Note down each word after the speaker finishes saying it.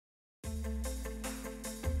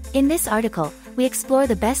In this article, we explore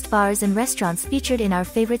the best bars and restaurants featured in our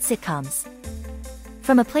favorite sitcoms.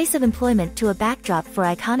 From a place of employment to a backdrop for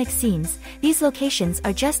iconic scenes, these locations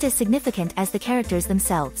are just as significant as the characters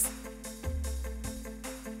themselves.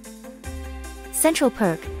 Central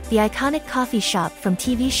Perk, the iconic coffee shop from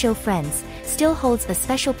TV show Friends, still holds a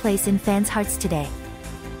special place in fans' hearts today.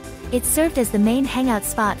 It served as the main hangout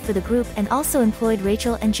spot for the group and also employed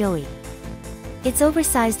Rachel and Joey. Its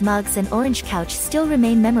oversized mugs and orange couch still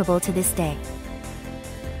remain memorable to this day.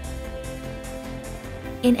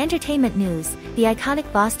 In entertainment news, the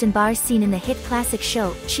iconic Boston bar scene in the hit classic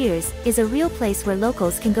show, Cheers, is a real place where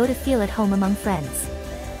locals can go to feel at home among friends.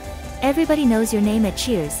 Everybody knows your name at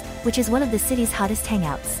Cheers, which is one of the city's hottest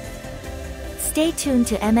hangouts. Stay tuned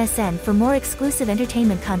to MSN for more exclusive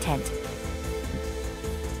entertainment content.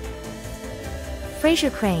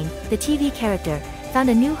 Frasier Crane, the TV character, found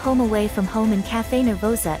a new home away from home in Café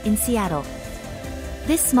Nervosa in Seattle.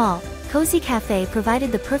 This small, cozy cafe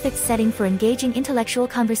provided the perfect setting for engaging intellectual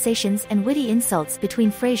conversations and witty insults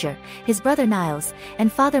between Frasier, his brother Niles,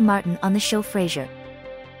 and Father Martin on the show Frasier.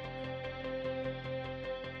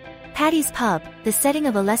 Patty's Pub, the setting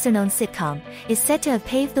of a lesser-known sitcom, is said to have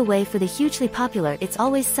paved the way for the hugely popular It's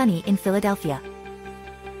Always Sunny in Philadelphia.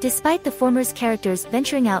 Despite the former's characters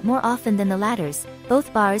venturing out more often than the latter's,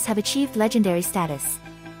 both bars have achieved legendary status.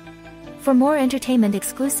 For more entertainment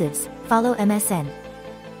exclusives, follow MSN.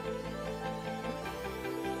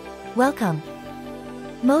 Welcome.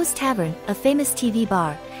 Moe's Tavern, a famous TV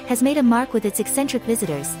bar, has made a mark with its eccentric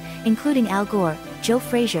visitors, including Al Gore, Joe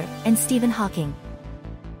Frazier, and Stephen Hawking.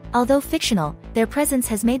 Although fictional, their presence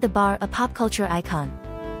has made the bar a pop culture icon.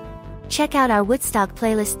 Check out our Woodstock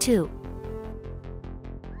playlist too.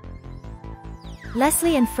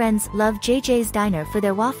 Leslie and friends love JJ's Diner for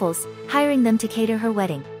their waffles, hiring them to cater her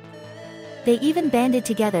wedding. They even banded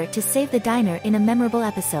together to save the diner in a memorable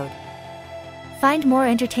episode. Find more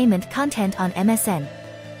entertainment content on MSN.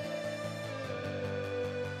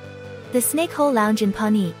 The Snake Hole Lounge in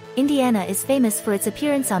Pawnee, Indiana is famous for its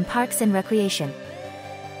appearance on Parks and Recreation.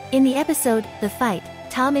 In the episode, The Fight,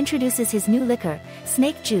 Tom introduces his new liquor,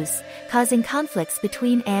 snake juice, causing conflicts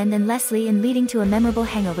between Anne and Leslie and leading to a memorable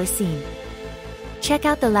hangover scene. Check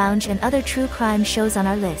out the lounge and other true crime shows on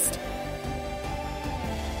our list.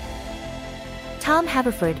 Tom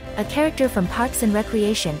Haverford, a character from Parks and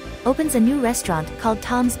Recreation, opens a new restaurant called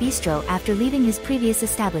Tom's Bistro after leaving his previous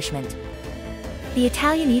establishment. The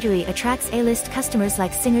Italian eatery attracts A-list customers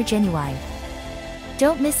like singer Genuine.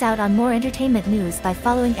 Don't miss out on more entertainment news by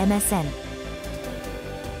following MSN.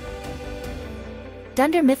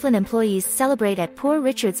 Dunder Mifflin employees celebrate at Poor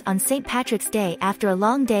Richard's on St. Patrick's Day after a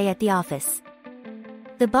long day at the office.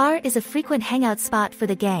 The bar is a frequent hangout spot for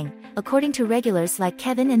the gang, according to regulars like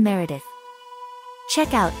Kevin and Meredith.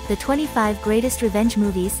 Check out the 25 Greatest Revenge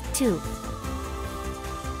Movies, too.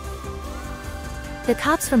 The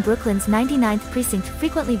cops from Brooklyn's 99th Precinct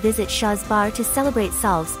frequently visit Shaw's bar to celebrate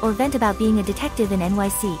solves or vent about being a detective in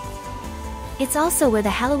NYC. It's also where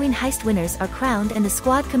the Halloween heist winners are crowned and the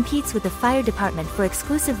squad competes with the fire department for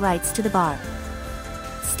exclusive rights to the bar.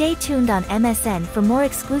 Stay tuned on MSN for more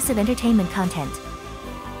exclusive entertainment content.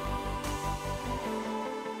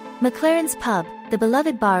 McLaren's Pub, the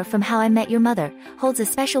beloved bar from How I Met Your Mother, holds a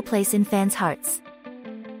special place in fans' hearts.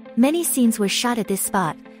 Many scenes were shot at this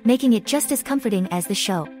spot, making it just as comforting as the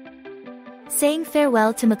show. Saying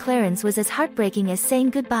farewell to McLaren's was as heartbreaking as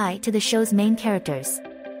saying goodbye to the show's main characters.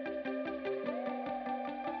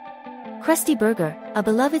 Krusty Burger, a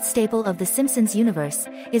beloved staple of the Simpsons universe,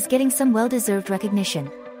 is getting some well-deserved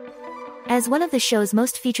recognition. As one of the show's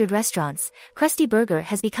most featured restaurants, Krusty Burger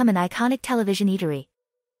has become an iconic television eatery.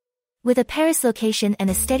 With a Paris location and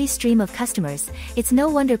a steady stream of customers, it's no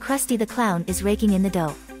wonder Krusty the Clown is raking in the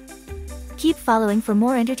dough. Keep following for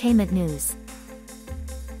more entertainment news.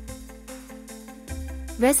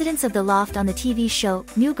 Residents of the loft on the TV show,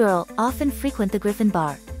 New Girl, often frequent the Griffin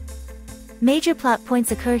Bar. Major plot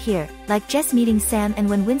points occur here, like Jess meeting Sam and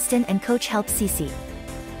when Winston and Coach help Cece.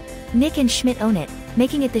 Nick and Schmidt own it,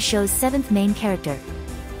 making it the show's 7th main character.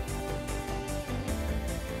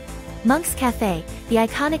 Monk's Cafe, the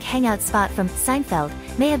iconic hangout spot from Seinfeld,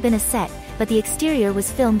 may have been a set, but the exterior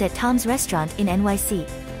was filmed at Tom's Restaurant in NYC.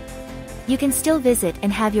 You can still visit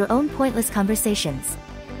and have your own pointless conversations.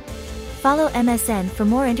 Follow MSN for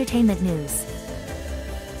more entertainment news.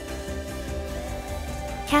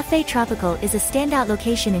 Café Tropical is a standout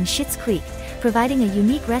location in Schitt's Creek, providing a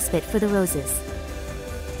unique respite for the Roses.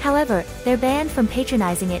 However, they're banned from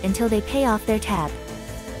patronizing it until they pay off their tab.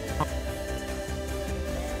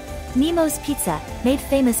 Nemo's Pizza, made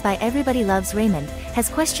famous by Everybody Loves Raymond, has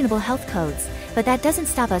questionable health codes, but that doesn't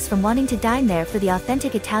stop us from wanting to dine there for the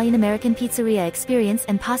authentic Italian-American pizzeria experience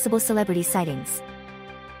and possible celebrity sightings.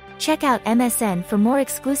 Check out MSN for more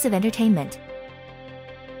exclusive entertainment.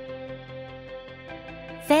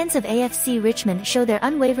 Fans of AFC Richmond show their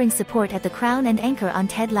unwavering support at the Crown and anchor on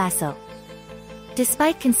Ted Lasso.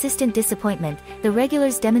 Despite consistent disappointment, the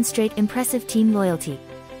regulars demonstrate impressive team loyalty.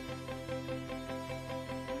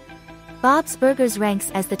 Bob's Burgers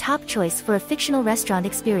ranks as the top choice for a fictional restaurant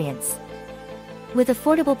experience. With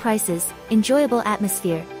affordable prices, enjoyable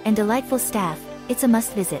atmosphere, and delightful staff, it's a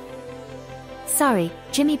must-visit. Sorry,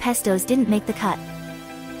 Jimmy Pesto's didn't make the cut.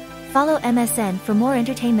 Follow MSN for more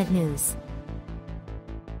entertainment news.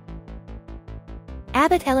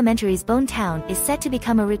 Abbott Elementary's Bone Town is set to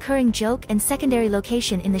become a recurring joke and secondary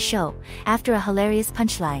location in the show, after a hilarious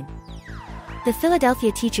punchline. The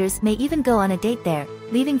Philadelphia teachers may even go on a date there,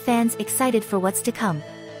 leaving fans excited for what's to come.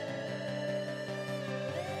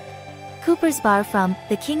 Cooper's Bar from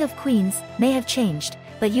The King of Queens may have changed,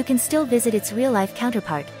 but you can still visit its real-life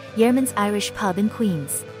counterpart, Yearman's Irish Pub in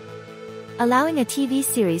Queens. Allowing a TV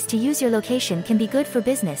series to use your location can be good for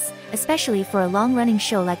business, especially for a long-running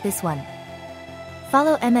show like this one.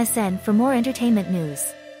 Follow MSN for more entertainment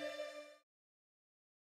news.